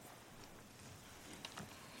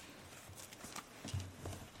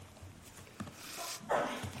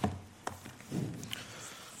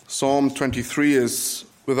Psalm 23 is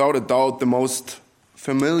without a doubt the most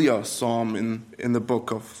familiar psalm in the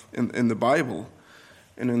Bible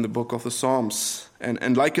and in the book of the Psalms.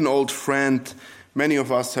 And like an old friend, many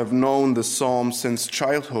of us have known the psalm since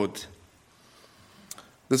childhood.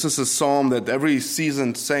 This is a psalm that every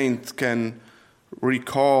seasoned saint can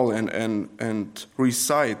recall and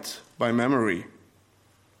recite by memory.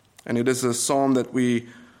 And it is a psalm that we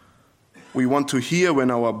want to hear when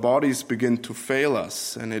our bodies begin to fail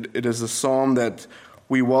us. And it is a psalm that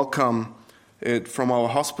we welcome it from our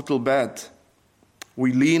hospital bed.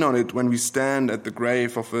 We lean on it when we stand at the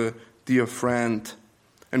grave of a dear friend.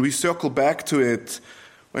 And we circle back to it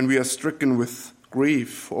when we are stricken with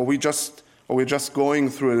grief, or we're just going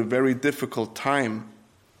through a very difficult time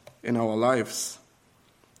in our lives.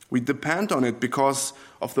 We depend on it because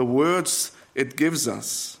of the words it gives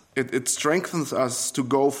us. It strengthens us to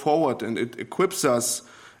go forward, and it equips us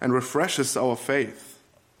and refreshes our faith.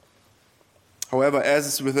 However,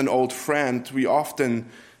 as with an old friend, we often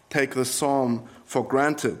take the psalm for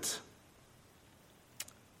granted.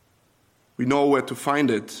 We know where to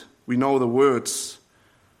find it. We know the words.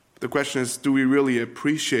 The question is, do we really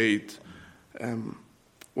appreciate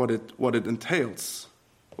what it entails?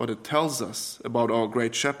 What it tells us about our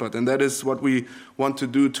great shepherd. And that is what we want to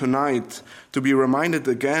do tonight, to be reminded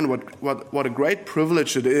again what a great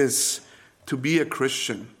privilege it is to be a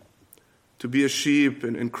Christian, to be a sheep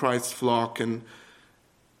in Christ's flock, and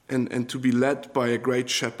to be led by a great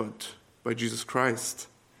shepherd, by Jesus Christ.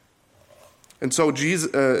 And so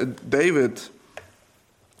David,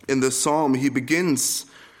 in the psalm, he begins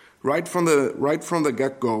right from the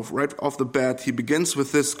get-go, right off the bat, he begins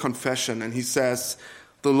with this confession, and he says,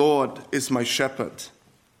 "The Lord is my shepherd."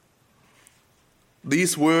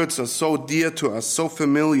 These words are so dear to us, so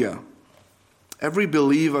familiar. Every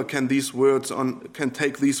believer can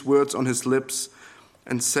take these words on his lips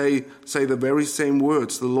and say the very same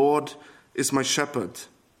words, "The Lord is my shepherd."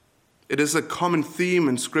 It is a common theme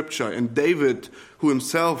in Scripture, and David, who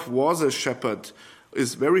himself was a shepherd,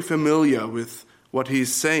 is very familiar with what he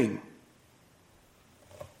is saying.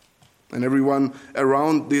 And everyone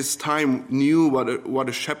around this time knew what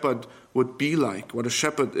a shepherd would be like, what a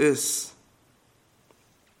shepherd is.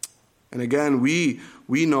 And again, we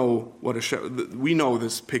know what a shepherd. We know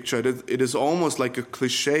this picture. It is almost like a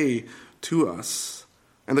cliche to us.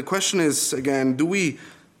 And the question is again: do we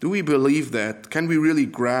believe that? Can we really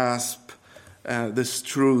grasp this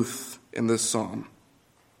truth in this psalm?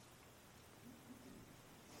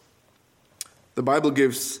 The Bible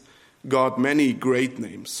gives God many great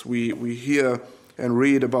names. We hear and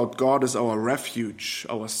read about God as our refuge,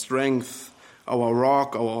 our strength, our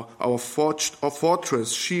rock, our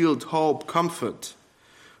fortress, shield, hope, comfort.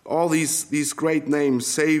 All these great names,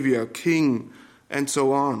 Savior, King, and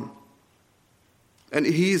so on. And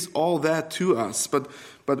He is all that to us. But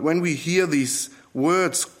when we hear these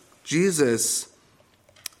words, Jesus,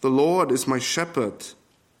 the Lord is my shepherd,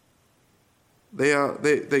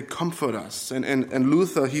 they comfort us. And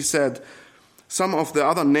Luther, he said, some of the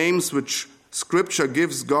other names which Scripture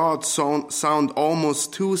gives God sound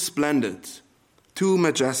almost too splendid, too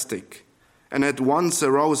majestic, and at once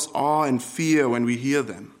arouse awe and fear when we hear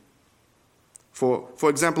them. For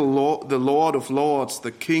example, the Lord of Lords,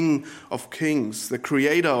 the King of Kings, the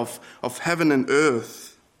Creator of heaven and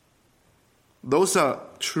earth. Those are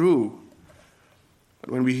true. But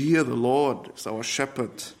when we hear the Lord is our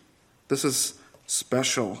shepherd, this is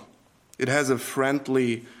special. It has a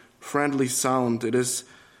friendly sound. It's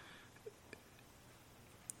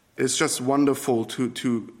just wonderful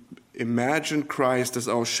to imagine Christ as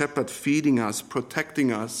our shepherd, feeding us,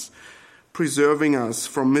 protecting us, preserving us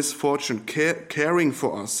from misfortune, caring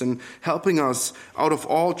for us and helping us out of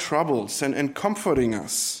all troubles and comforting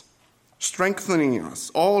us, strengthening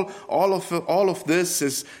us. All of this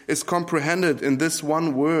is comprehended in this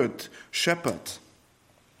one word, shepherd.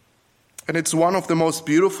 And it's one of the most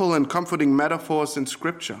beautiful and comforting metaphors in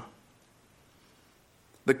Scripture.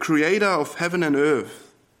 The Creator of heaven and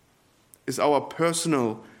earth is our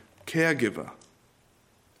personal caregiver.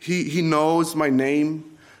 He knows my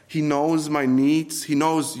name. He knows my needs. He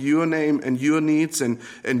knows your name and your needs and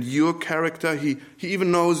your character. He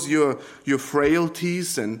even knows your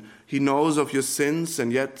frailties, and He knows of your sins,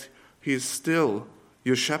 and yet He is still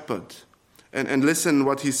your shepherd. And listen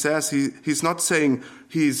what He says. He's not saying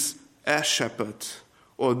He's a shepherd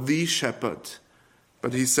or the shepherd,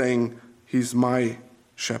 but He's saying He's my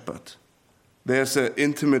shepherd. There's an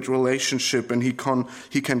intimate relationship, and he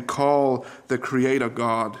can call the Creator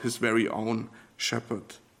God His very own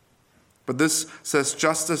shepherd. But this says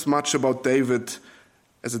just as much about David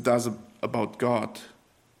as it does about God,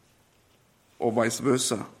 or vice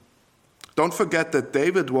versa. Don't forget that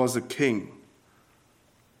David was a king.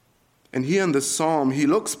 And here in this psalm, he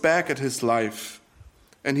looks back at his life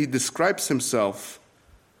and he describes himself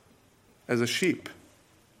as a sheep.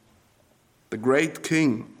 The great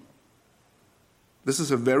king. This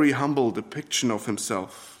is a very humble depiction of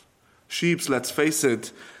himself. Sheep, let's face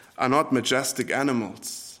it, are not majestic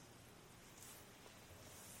animals.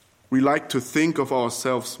 We like to think of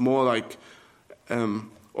ourselves more like,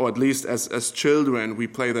 or at least as children, we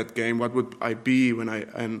play that game. What would I be when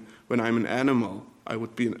I'm an animal?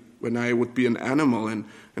 When I would be an animal, and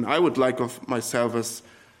I would like of myself as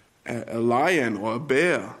a lion or a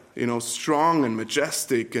bear, strong and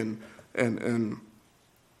majestic and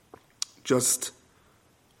just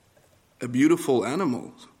a beautiful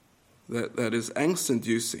animal that is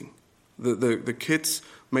angst-inducing. The kids,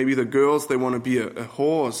 maybe the girls, they want to be a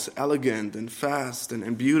horse, elegant and fast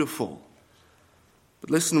and beautiful.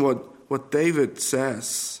 But listen what David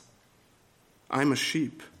says. I'm a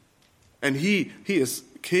sheep. And he is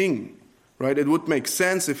king, right? It would make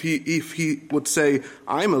sense if he would say,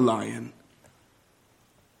 I'm a lion.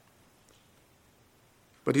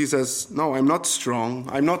 But he says, no, I'm not strong,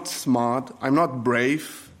 I'm not smart, I'm not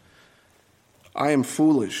brave. I am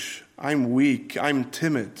foolish, I'm weak, I'm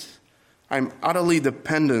timid. I'm utterly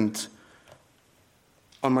dependent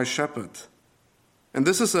on my shepherd. And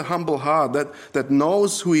this is a humble heart that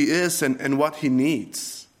knows who he is and what he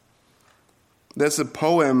needs. There's a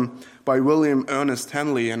poem by William Ernest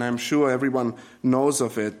Henley, and I'm sure everyone knows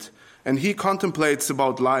of it. And he contemplates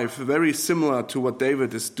about life very similar to what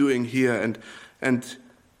David is doing here.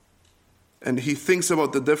 And he thinks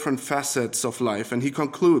about the different facets of life. And he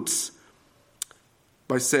concludes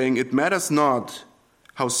by saying, it matters not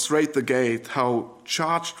how straight the gate, how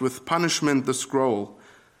charged with punishment the scroll.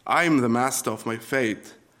 I am the master of my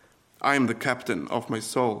fate. I am the captain of my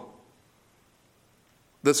soul.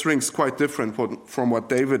 This rings quite different from what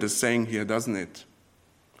David is saying here, doesn't it?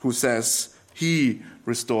 Who says, he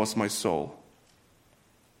restores my soul.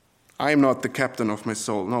 I am not the captain of my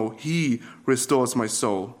soul. No, he restores my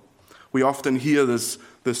soul. We often hear this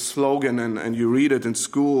slogan, and you read it in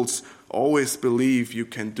schools, always believe you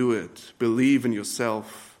can do it. Believe in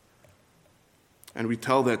yourself. And we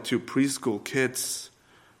tell that to preschool kids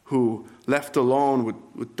who, left alone,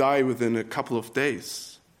 would die within a couple of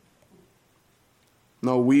days.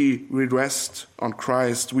 No, we rest on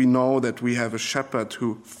Christ. We know that we have a shepherd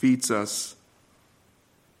who feeds us.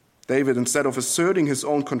 David, instead of asserting his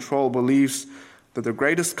own control, believes that the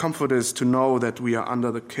greatest comfort is to know that we are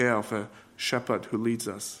under the care of a shepherd who leads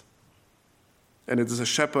us. And it is a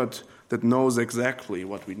shepherd that knows exactly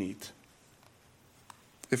what we need.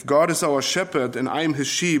 If God is our shepherd and I am his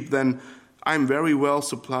sheep, then I am very well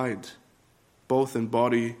supplied, both in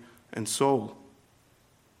body and soul.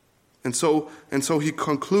 And so he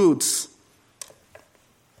concludes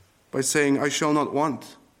by saying, I shall not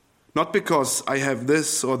want. Not because I have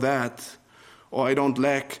this or that, or I don't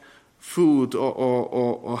lack food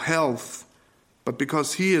or health, but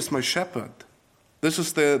because he is my shepherd. This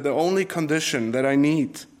is the only condition that I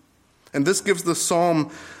need. And this gives the psalm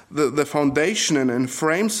the foundation and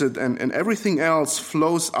frames it, and everything else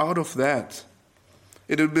flows out of that.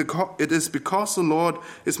 It is because the Lord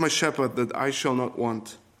is my shepherd that I shall not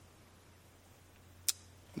want.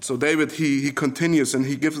 So David, he continues and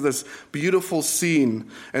he gives this beautiful scene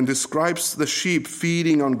and describes the sheep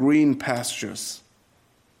feeding on green pastures.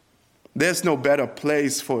 There's no better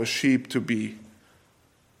place for a sheep to be.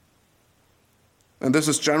 And this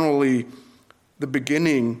is generally the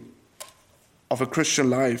beginning of a Christian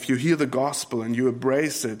life. You hear the gospel and you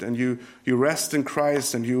embrace it and you rest in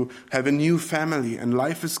Christ and you have a new family and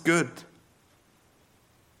life is good.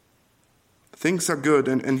 Things are good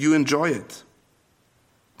and you enjoy it.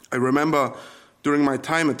 I remember during my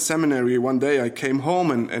time at seminary, one day I came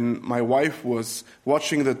home and my wife was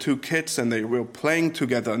watching the two kids and they were playing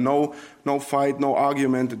together. No fight, no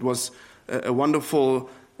argument. It was a wonderful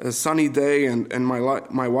sunny day and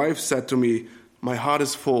my wife said to me, my heart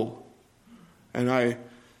is full. And I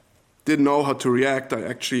didn't know how to react. I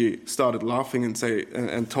actually started laughing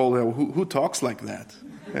and told her, who talks like that?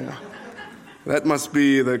 Yeah. That must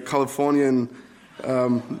be the Californian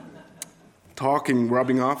talking,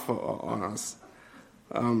 rubbing off on us.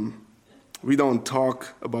 We don't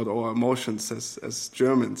talk about our emotions as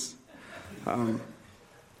Germans.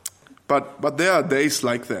 But there are days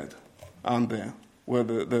like that, aren't there, where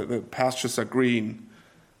the pastures are green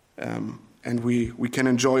and we can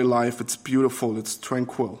enjoy life. It's beautiful, it's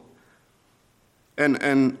tranquil.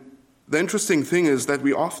 And the interesting thing is that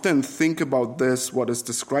we often think about this, what is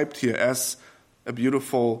described here, as a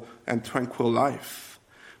beautiful and tranquil life.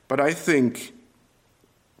 But I think,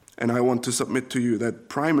 And I want to submit to you that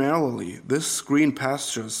primarily this green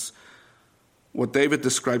pastures, what David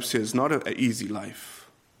describes here, is not an easy life.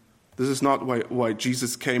 This is not why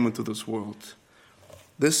Jesus came into this world.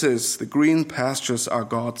 The green pastures are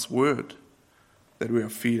God's word that we are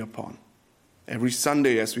fed upon. Every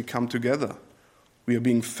Sunday as we come together, we are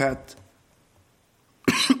being fed.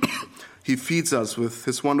 He feeds us with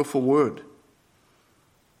his wonderful word.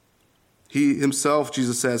 He himself,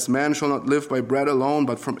 Jesus says, man shall not live by bread alone,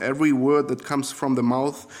 but from every word that comes from the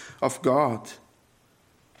mouth of God.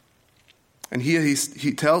 And here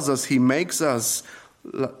he tells us, he makes us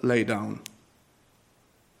lay down.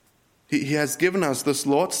 He has given us this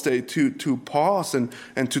Lord's Day to pause and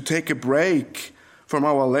to take a break from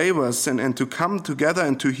our labors and to come together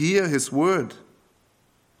and to hear his word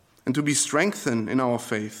and to be strengthened in our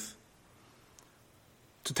faith.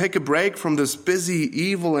 To take a break from this busy,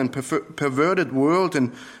 evil, and perverted world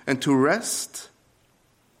and to rest.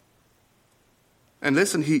 And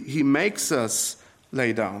listen, he makes us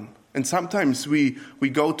lay down. And sometimes we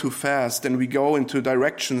go too fast and we go into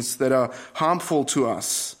directions that are harmful to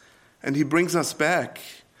us. And he brings us back.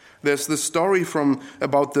 There's this story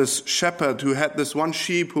about this shepherd who had this one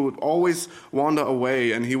sheep who would always wander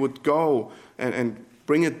away, and he would go and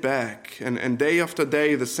bring it back. And day after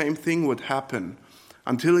day, the same thing would happen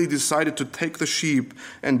until he decided to take the sheep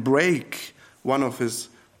and break one of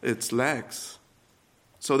its legs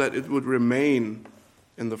so that it would remain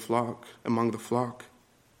in the flock, among the flock.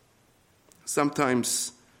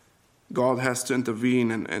 Sometimes God has to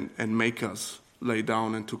intervene and make us lay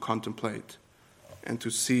down and to contemplate and to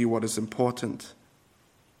see what is important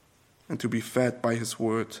and to be fed by his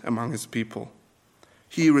word among his people.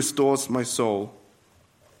 He restores my soul,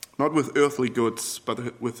 not with earthly goods,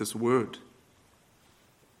 but with his word,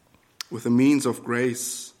 with the means of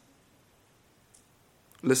grace.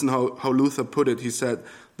 Listen how Luther put it. He said,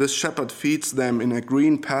 this shepherd feeds them in a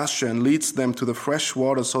green pasture and leads them to the fresh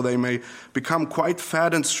water so they may become quite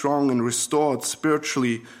fat and strong and restored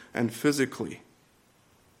spiritually and physically.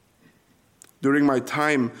 During my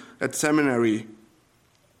time at seminary,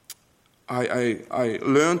 I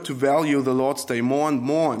learned to value the Lord's Day more and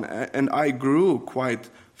more, and I grew quite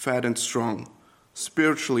fat and strong,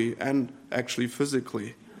 spiritually and actually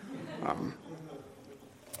physically.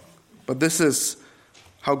 But this is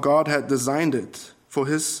how God had designed it for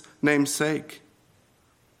his name's sake.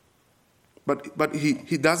 But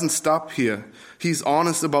he doesn't stop here. He's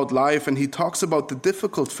honest about life, and he talks about the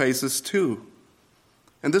difficult phases too.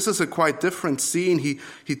 And this is a quite different scene.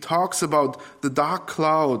 He talks about the dark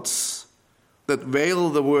clouds that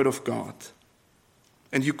veil the word of God.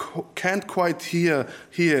 And you can't quite hear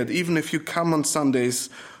it. Even if you come on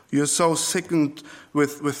Sundays, you're so sickened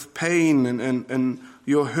with pain and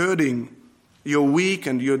you're hurting. You're weak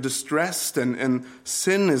and you're distressed and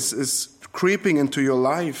sin is creeping into your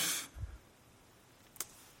life.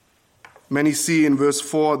 Many see in verse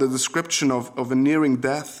 4 the description of a nearing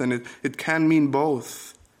death, and it can mean both.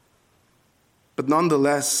 But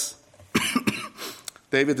nonetheless,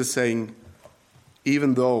 David is saying,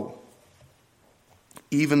 even though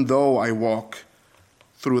I walk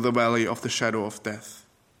through the valley of the shadow of death,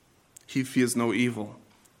 he fears no evil.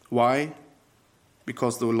 Why?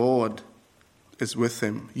 Because the Lord is with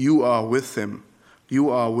him. You are with him. You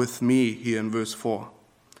are with me, here in verse 4.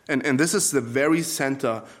 And this is the very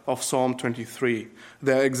center of Psalm 23.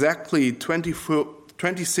 There are exactly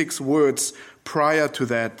 26 words prior to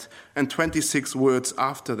that and 26 words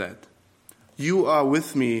after that. You are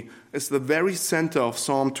with me is the very center of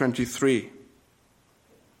Psalm 23.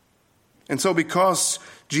 And so because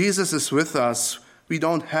Jesus is with us, we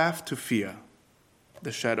don't have to fear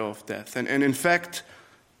the shadow of death. And in fact,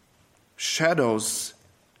 shadows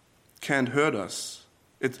can't hurt us.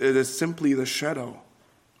 It is simply the shadow.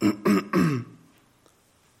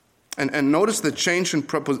 And notice the change in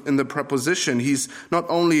the preposition. He's not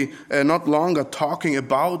longer talking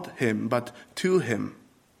about him, but to him.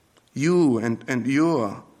 You and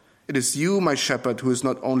your. It is you, my shepherd, who is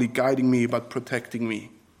not only guiding me, but protecting me.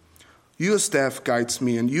 Your staff guides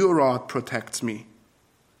me, and your rod protects me.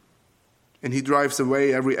 And he drives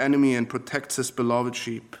away every enemy and protects his beloved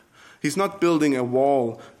sheep. He's not building a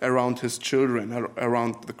wall around his children,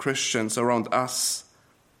 around the Christians, around us.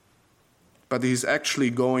 But he's actually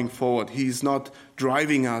going forward. He's not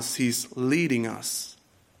driving us, he's leading us.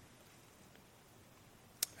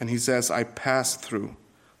 And he says, I pass through.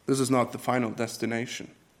 This is not the final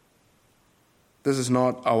destination. This is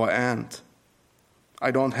not our end.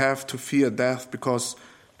 I don't have to fear death because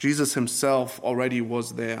Jesus himself already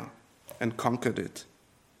was there and conquered it.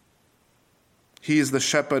 He is the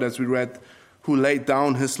shepherd, as we read, who laid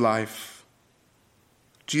down his life.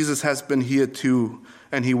 Jesus has been here too,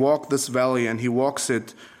 and he walked this valley, and he walks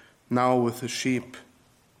it now with his sheep.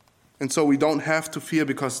 And so we don't have to fear,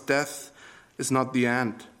 because death is not the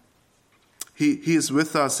end. He is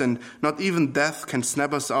with us, and not even death can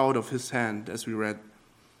snap us out of his hand, as we read.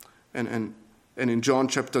 And in John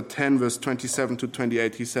chapter 10, verse 27 to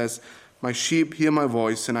 28, he says, "My sheep hear my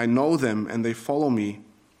voice, and I know them, and they follow me.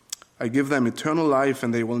 I give them eternal life,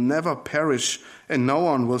 and they will never perish, and no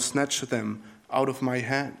one will snatch them out of my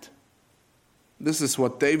hand." This is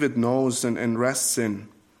what David knows and rests in.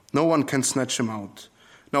 No one can snatch him out.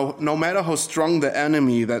 No matter how strong the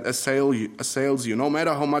enemy that assails you, no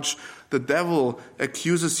matter how much the devil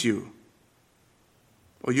accuses you,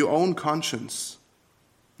 or your own conscience,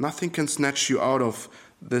 nothing can snatch you out of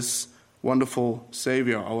this wonderful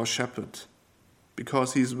Savior, our shepherd,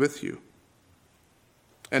 because he's with you.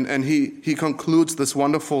 And he concludes this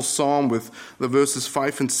wonderful psalm with the verses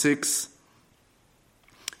 5 and 6,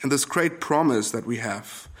 and this great promise that we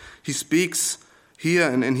have. He speaks here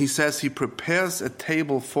and he says he prepares a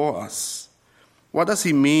table for us. What does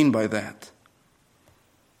he mean by that?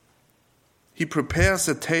 He prepares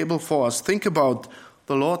a table for us. Think about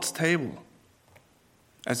the Lord's table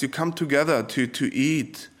as you come together to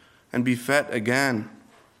eat and be fed again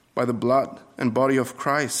by the blood and body of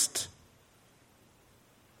Christ.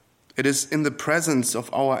 It is in the presence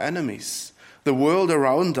of our enemies, the world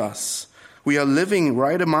around us. We are living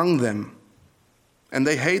right among them. And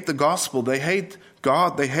they hate the gospel. They hate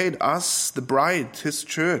God. They hate us, the bride, his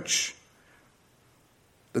church.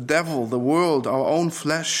 The devil, the world, our own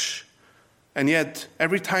flesh. And yet,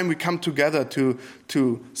 every time we come together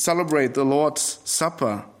to celebrate the Lord's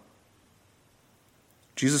Supper,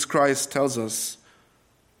 Jesus Christ tells us,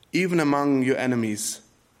 even among your enemies,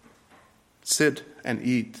 sit and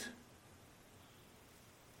eat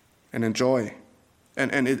and enjoy.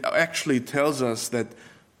 And it actually tells us that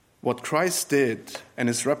what Christ did and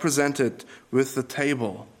is represented with the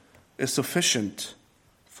table is sufficient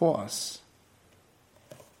for us.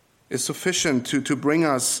 Is sufficient to bring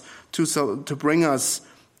us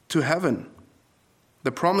to heaven.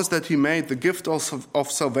 The promise that he made, the gift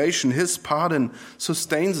of salvation, his pardon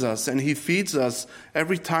sustains us, and he feeds us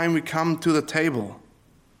every time we come to the table,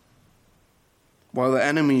 while the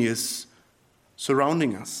enemy is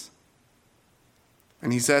surrounding us.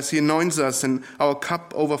 And he says he anoints us and our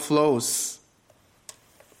cup overflows.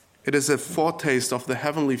 It is a foretaste of the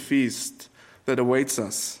heavenly feast that awaits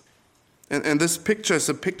us. And this picture is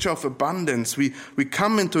a picture of abundance. We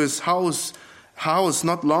come into his house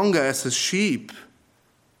not longer as his sheep,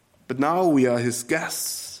 but now we are his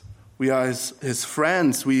guests. We are his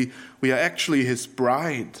friends. We are actually his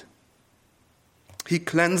bride. He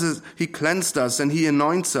cleansed us and he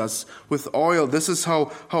anoints us with oil. This is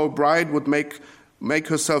how a bride would make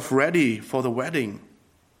herself ready for the wedding.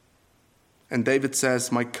 And David says,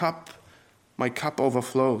 my cup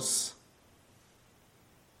overflows,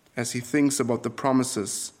 as he thinks about the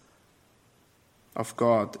promises of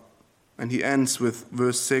God. And he ends with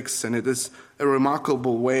verse 6, and it is a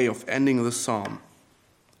remarkable way of ending the psalm.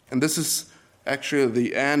 And this is actually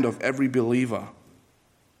the end of every believer.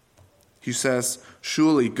 He says,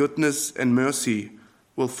 "Surely goodness and mercy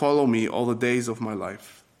will follow me all the days of my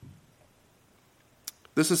life."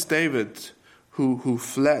 This is David who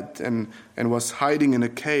fled and was hiding in a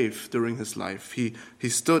cave during his life. He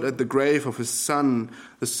stood at the grave of his son,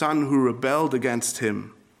 the son who rebelled against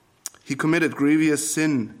him. He committed grievous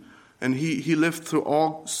sin, and he lived through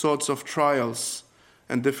all sorts of trials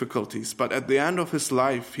and difficulties. But at the end of his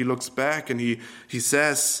life, he looks back and he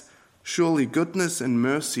says, "Surely goodness and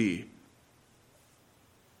mercy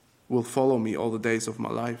will follow me all the days of my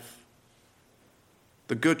life."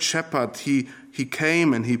 The good shepherd, he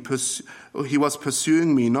came and he was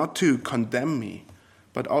pursuing me, not to condemn me,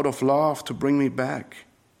 but out of love to bring me back.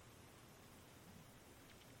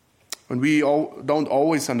 When we don't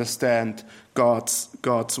always understand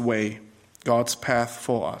God's way, God's path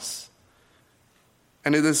for us.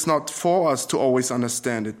 And it is not for us to always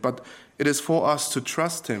understand it, but it is for us to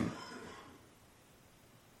trust him.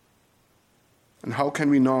 And how can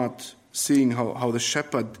we not, seeing how the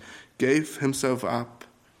shepherd gave himself up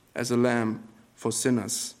as a lamb for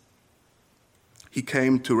sinners? He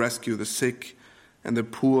came to rescue the sick and the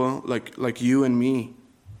poor like you and me.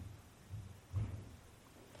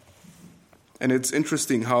 And it's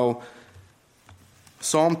interesting how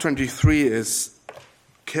Psalm 23 is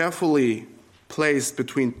carefully placed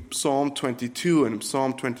between Psalm 22 and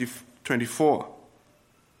Psalm 24.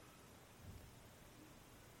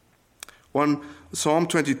 Psalm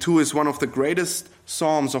 22 is one of the greatest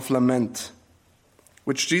psalms of lament,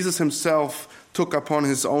 which Jesus himself took upon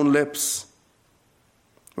his own lips.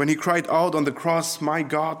 When he cried out on the cross, my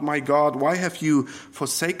God, why have you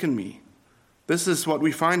forsaken me?" This is what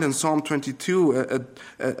we find in Psalm 22,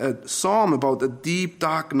 a psalm about a deep,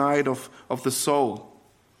 dark night of the soul.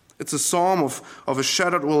 It's a psalm of a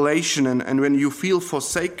shattered relation and when you feel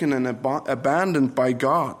forsaken and abandoned by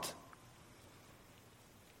God.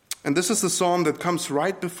 And this is the psalm that comes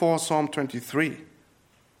right before Psalm 23.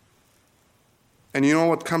 And you know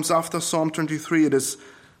what comes after Psalm 23? It is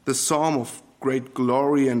the psalm of great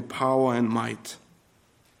glory and power and might.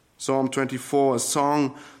 Psalm 24, a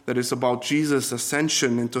song that is about Jesus'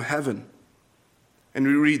 ascension into heaven. And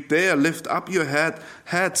we read there, "Lift up your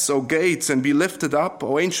heads, O gates, and be lifted up,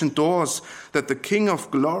 O ancient doors, that the King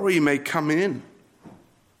of glory may come in."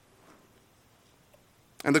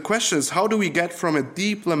 And the question is, how do we get from a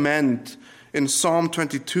deep lament in Psalm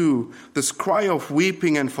 22, this cry of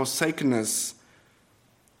weeping and forsakenness,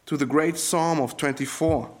 to the great Psalm of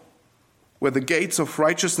 24, where the gates of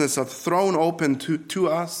righteousness are thrown open to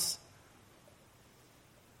us?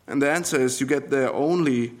 And the answer is, you get there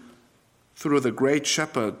only through the great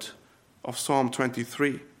shepherd of Psalm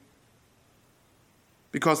 23.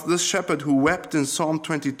 Because this shepherd who wept in Psalm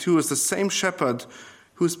 22 is the same shepherd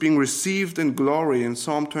who is being received in glory in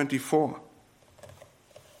Psalm 24.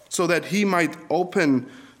 So that he might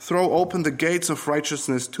throw open the gates of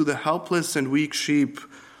righteousness to the helpless and weak sheep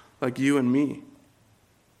like you and me.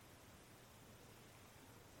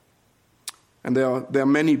 And there are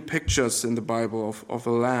many pictures in the Bible of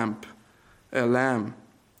a lamb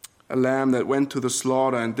that went to the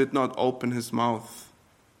slaughter and did not open his mouth.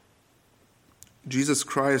 Jesus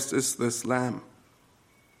Christ is this lamb.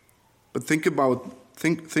 But think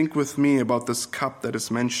with me about this cup that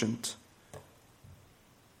is mentioned.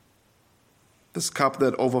 This cup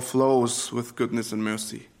that overflows with goodness and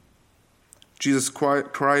mercy. Jesus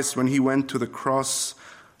Christ, when he went to the cross,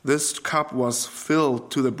 this cup was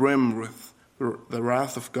filled to the brim with the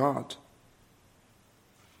wrath of God.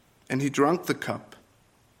 And he drank the cup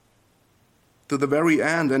to the very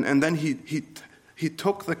end. And then he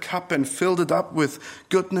took the cup and filled it up with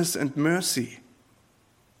goodness and mercy.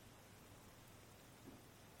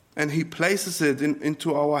 And he places it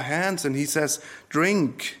into our hands and he says,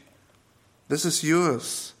 "Drink. This is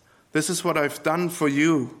yours. This is what I've done for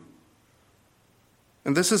you."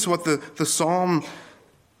 And this is what the psalm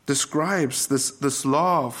describes, this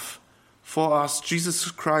love for us, Jesus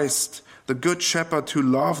Christ, the good shepherd who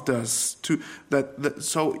loved us,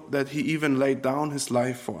 so that he even laid down his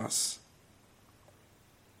life for us.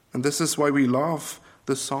 And this is why we love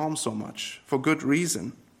the psalm so much, for good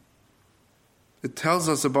reason. It tells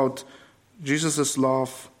us about Jesus'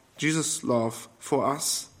 love for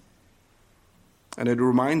us. And it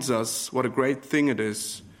reminds us what a great thing it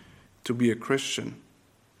is to be a Christian,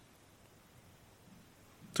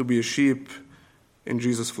 to be a sheep in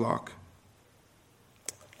Jesus' flock.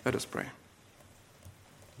 Let us pray.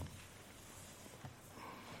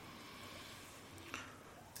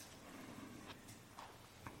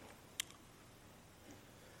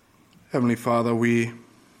 Heavenly Father, we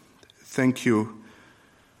thank you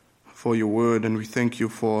for your word and we thank you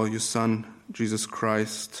for your Son, Jesus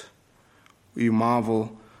Christ. We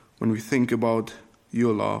marvel when we think about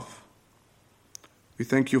your love. We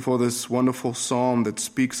thank you for this wonderful psalm that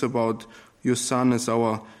speaks about your Son as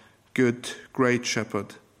our good, great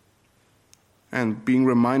shepherd. And being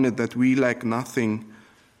reminded that we lack nothing,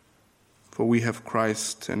 for we have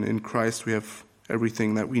Christ, and in Christ we have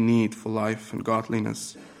everything that we need for life and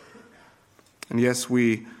godliness. And yes,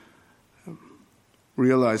 we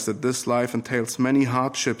realize that this life entails many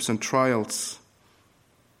hardships and trials.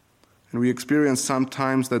 And we experience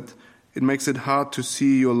sometimes that it makes it hard to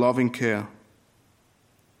see your loving care.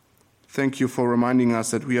 Thank you for reminding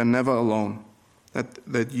us that we are never alone,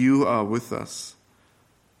 that you are with us.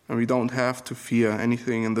 And we don't have to fear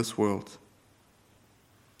anything in this world.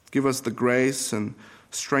 Give us the grace and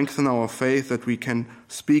strengthen our faith that we can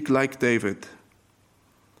speak like David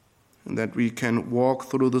and that we can walk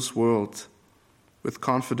through this world with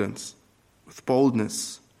confidence, with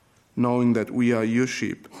boldness, knowing that we are your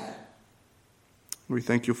sheep. We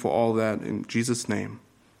thank you for all that in Jesus' name.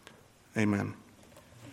 Amen.